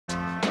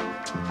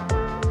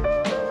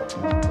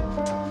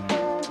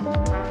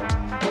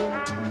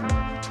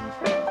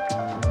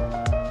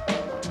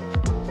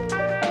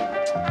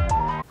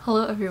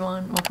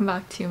everyone, welcome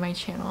back to my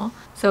channel.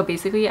 So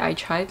basically I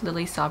tried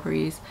Lilly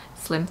Sabri's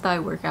slim thigh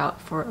workout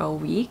for a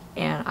week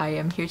and I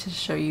am here to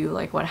show you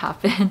like what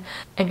happened.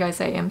 And guys,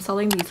 I am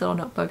selling these little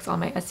notebooks on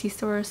my Etsy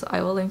store, so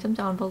I will link them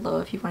down below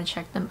if you want to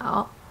check them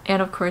out.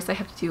 And of course I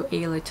have to do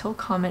a little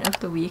comment of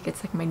the week.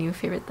 It's like my new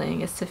favorite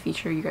thing is to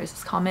feature you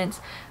guys' comments,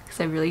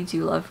 because I really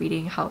do love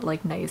reading how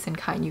like nice and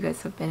kind you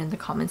guys have been in the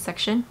comment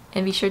section.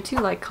 And be sure to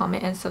like,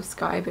 comment, and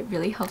subscribe. It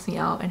really helps me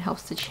out and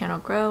helps the channel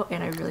grow,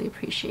 and I really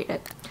appreciate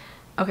it.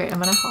 Okay, I'm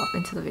gonna hop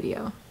into the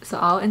video. So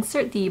I'll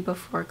insert the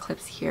before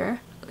clips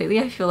here. Lately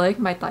I feel like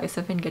my thighs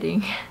have been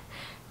getting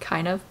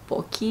kind of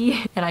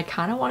bulky and I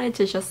kind of wanted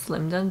to just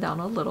slim them down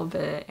a little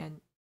bit. And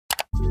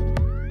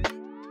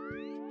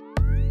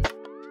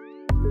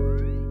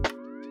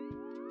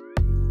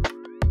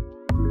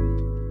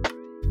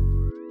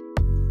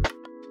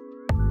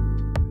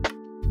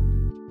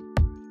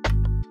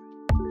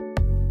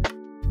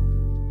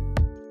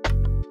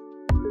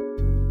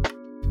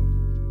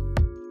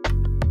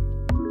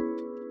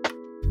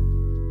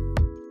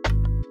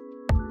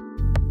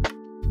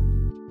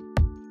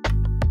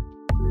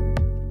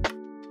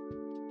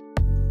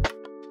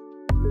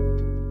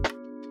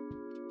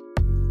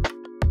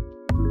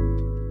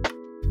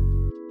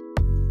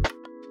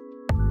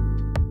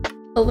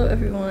hello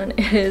everyone,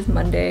 it is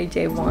Monday,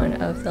 day one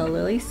of the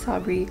Lilly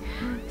Sabri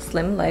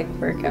slim leg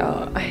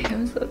workout. I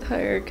am so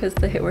tired because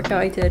the HIIT workout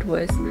I did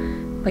was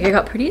like, it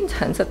got pretty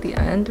intense at the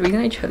end. The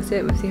reason I chose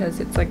it was because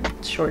it's like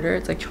shorter,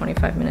 it's like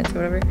 25 minutes or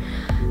whatever,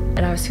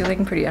 and I was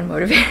feeling pretty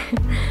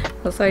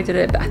unmotivated. Also I did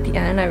it, but at the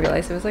end I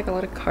realized it was like a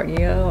lot of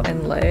cardio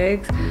and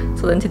legs,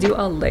 so then to do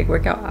a leg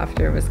workout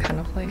after was kind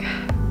of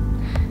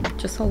like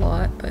just a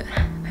lot. But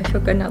I feel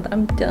good now that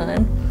I'm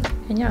done,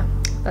 and yeah,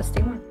 that's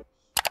day one.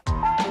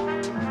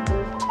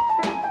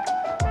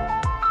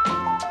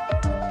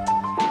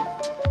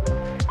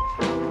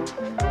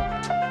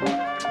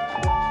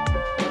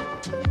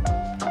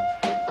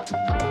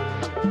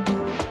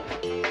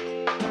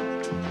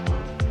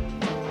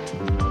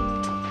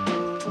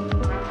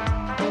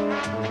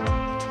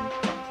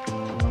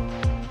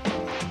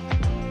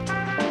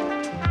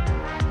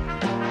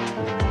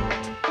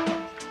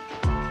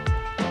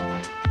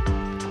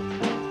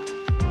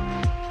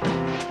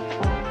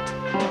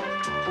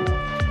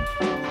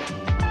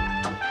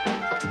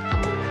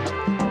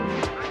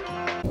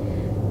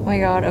 Oh my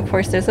god, of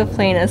course there's a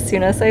plane as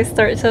soon as I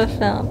start to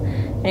film.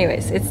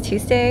 Anyways, it's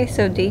Tuesday,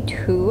 so day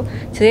 2.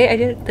 Today I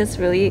did this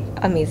really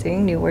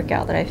amazing new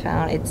workout that I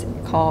found. It's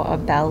called a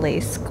ballet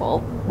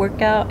sculpt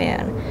workout,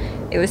 and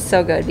it was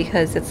so good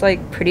because it's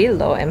like pretty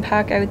low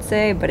impact, I would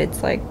say, but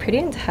it's like pretty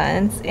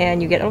intense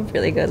and you get a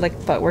really good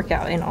like butt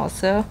workout in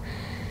also.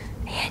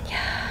 And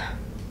yeah,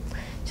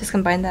 just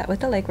combine that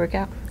with the leg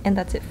workout, and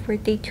that's it for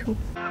day 2.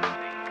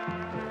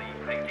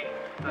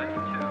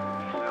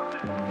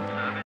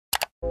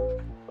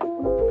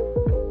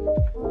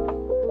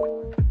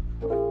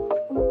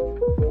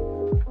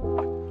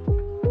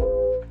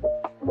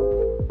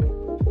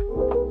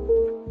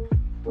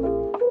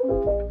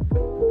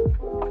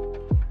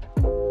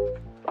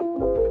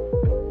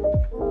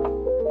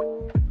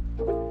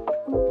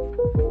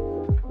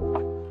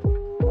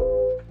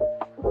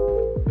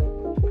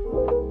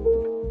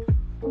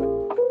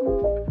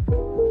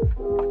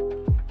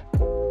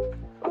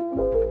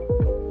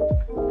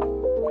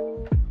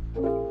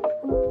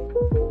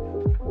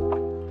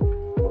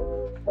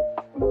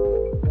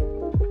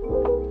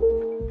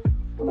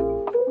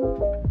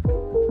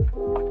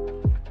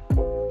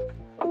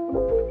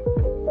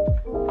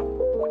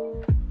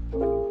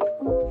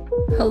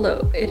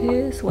 Hello, it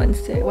is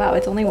Wednesday. Wow,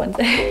 it's only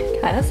Wednesday.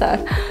 Kind of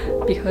sad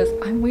because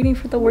I'm waiting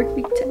for the work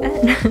week to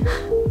end.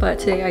 But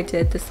today I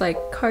did this like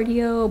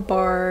cardio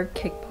bar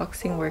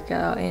kickboxing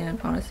workout,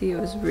 and honestly it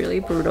was really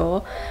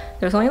brutal.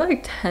 There was only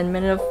like 10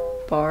 minutes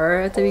of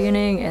bar at the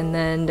beginning, and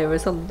then there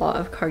was a lot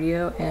of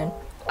cardio, and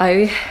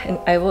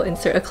I will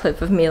insert a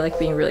clip of me like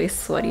being really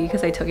sweaty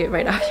because I took it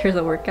right after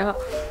the workout,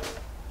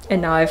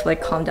 and now I've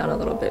like calmed down a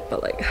little bit.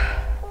 But like,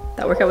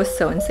 that workout was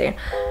so insane.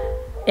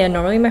 And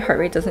normally my heart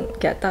rate doesn't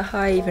get that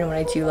high even when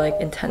I do like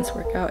intense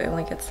workout. It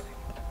only gets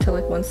to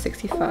like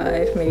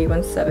 165, maybe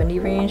 170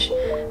 range.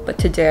 But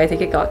today I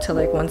think it got to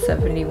like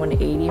 170,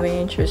 180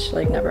 range, which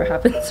like never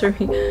happens for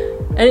me.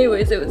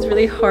 Anyways, it was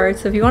really hard.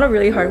 So if you want a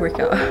really hard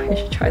workout, you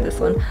should try this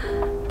one.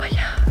 But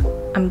yeah,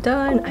 I'm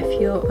done. I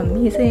feel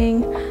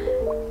amazing.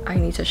 I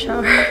need to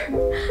shower.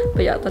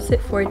 But yeah, that's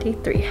it for day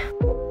 3.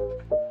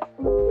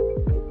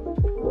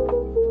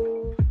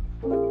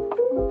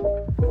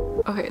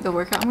 Okay, the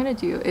workout I'm gonna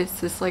do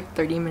is this like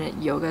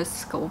 30-minute yoga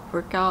sculpt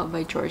workout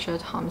by Georgia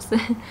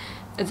Thompson.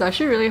 It's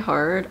actually really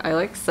hard. I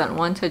like sent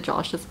one to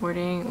Josh this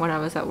morning when I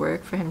was at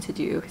work for him to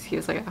do because he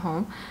was like at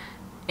home,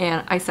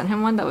 and I sent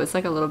him one that was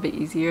like a little bit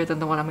easier than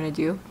the one I'm gonna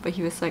do, but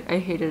he was like, I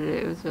hated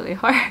it, it was really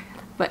hard.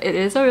 But it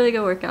is a really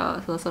good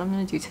workout, so that's what I'm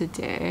gonna do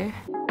today.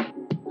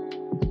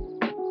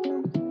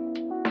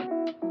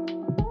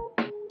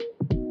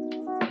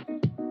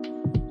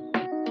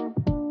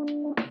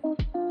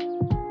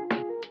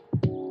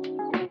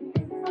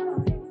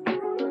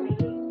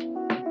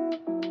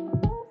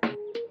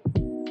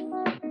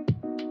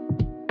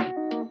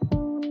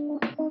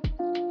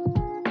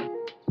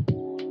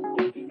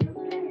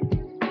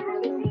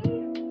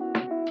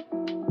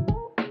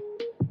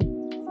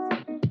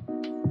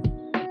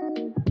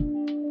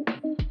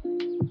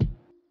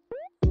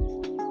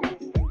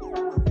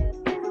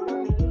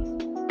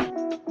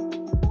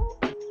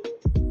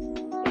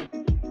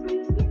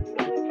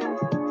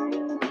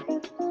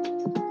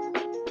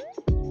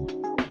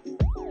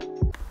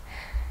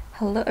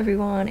 Hello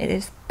everyone, it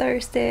is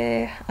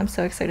Thursday. I'm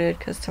so excited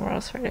because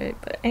tomorrow's Friday.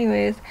 But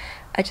anyways,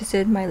 I just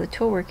did my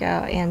little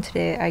workout and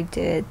today I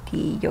did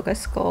the yoga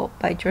sculpt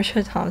by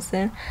Georgia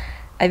Thompson.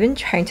 I've been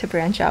trying to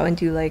branch out and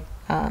do like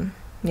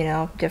you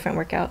know, different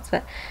workouts,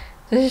 but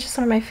this is just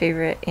one of my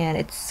favorite, and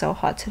it's so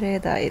hot today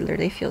that it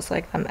literally feels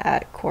like I'm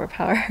at Core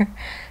Power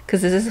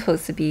because this is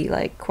supposed to be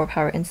like Core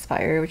Power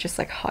inspired, which is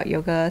like hot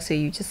yoga, so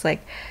you just like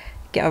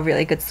get a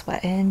really good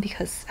sweat in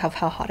because of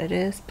how hot it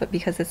is. But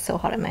because it's so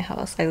hot in my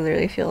house, I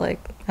literally feel like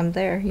I'm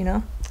there, you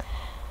know.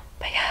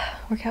 But yeah,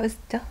 workout is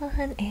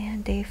done,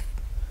 and is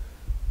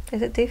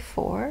it day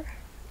 4?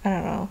 I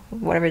don't know,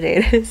 whatever day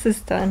it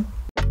is done.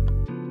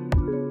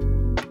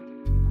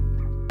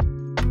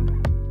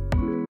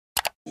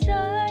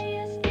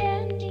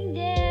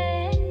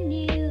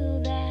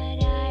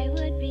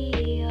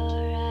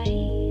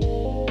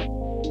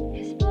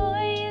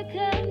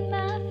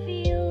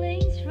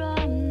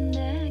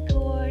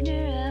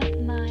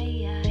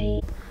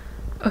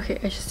 Okay,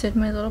 I just did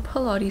my little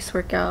Pilates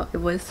workout.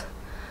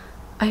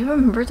 I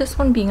remember this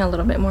one being a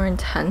little bit more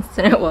intense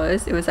than it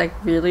was. It was like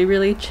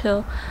really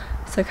chill.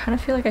 So I kind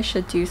of feel like I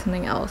should do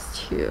something else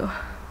too.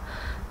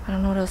 I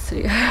don't know what else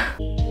to do.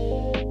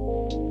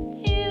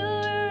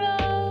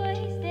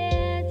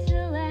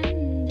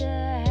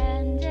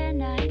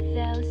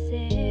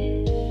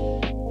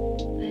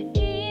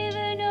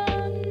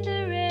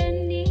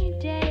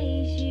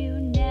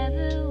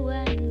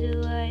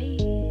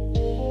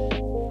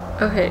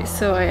 Okay,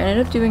 so I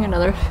ended up doing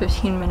another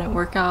 15-minute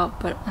workout,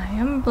 but I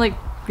am like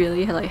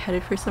really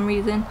lightheaded for some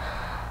reason.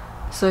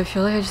 So I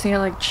feel like I just need to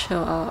like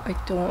chill out.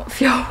 I don't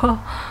feel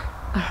well.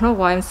 I don't know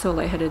why I'm so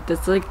lightheaded.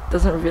 This like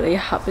doesn't really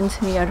happen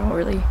to me. I don't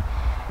really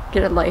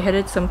get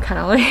lightheaded, so I'm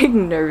kind of like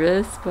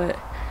nervous, but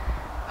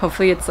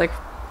hopefully it's like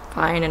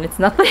fine and it's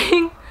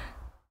nothing.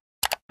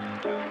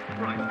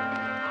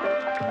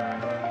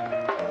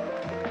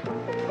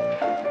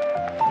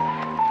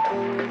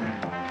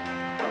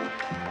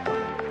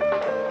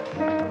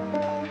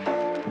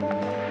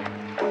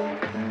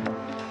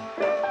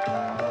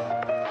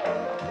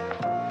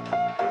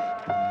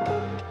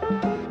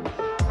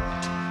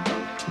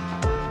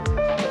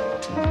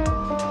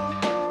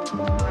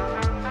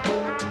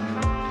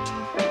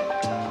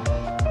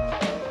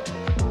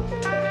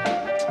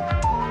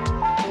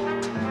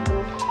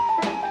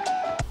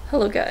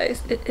 Hello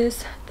guys, it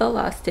is the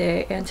last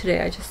day, and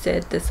today I just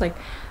did this like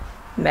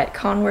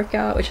Metcon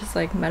workout, which is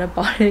like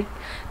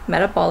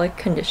metabolic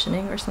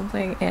conditioning or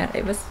something, and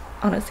it was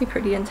honestly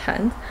pretty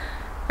intense.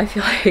 I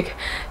feel like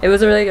it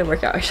was a really good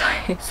workout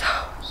actually. So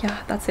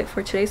yeah, that's it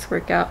for today's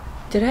workout.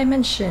 Did I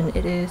mention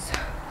it is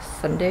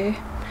Sunday?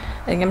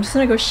 I think I'm just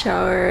gonna go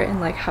shower and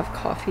like have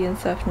coffee and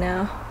stuff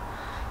now.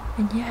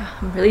 And yeah,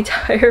 I'm really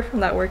tired from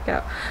that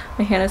workout.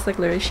 My hand is like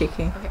literally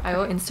shaking. Okay, I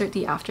will insert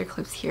the after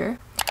clips here.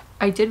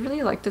 I did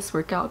really like this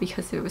workout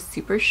because it was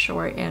super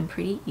short and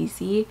pretty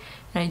easy,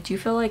 and I do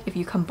feel like if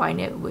you combine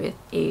it with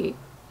a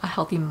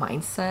healthy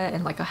mindset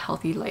and like a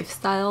healthy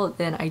lifestyle,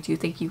 then I do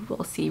think you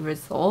will see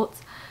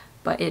results.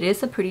 But it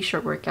is a pretty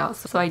short workout,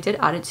 so I did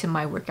add it to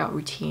my workout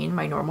routine,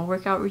 my normal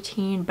workout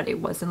routine, but it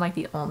wasn't like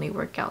the only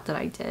workout that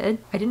I did.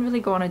 I didn't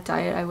really go on a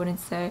diet, I wouldn't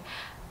say.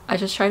 I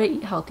just try to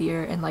eat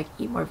healthier and like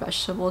eat more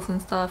vegetables and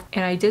stuff,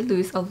 and I did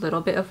lose a little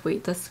bit of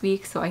weight this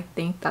week, so I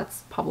think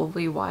that's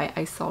probably why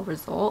I saw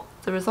results.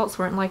 The results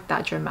weren't like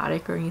that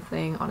dramatic or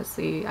anything,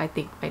 honestly. I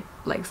think my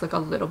legs look a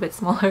little bit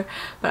smaller,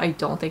 but I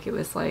don't think it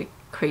was like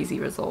crazy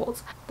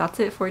results. That's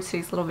it for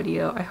today's little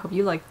video. I hope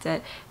you liked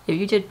it. If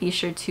you did, be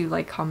sure to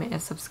like, comment,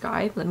 and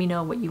subscribe. Let me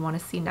know what you want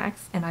to see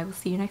next, and I will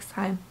see you next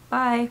time.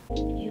 Bye!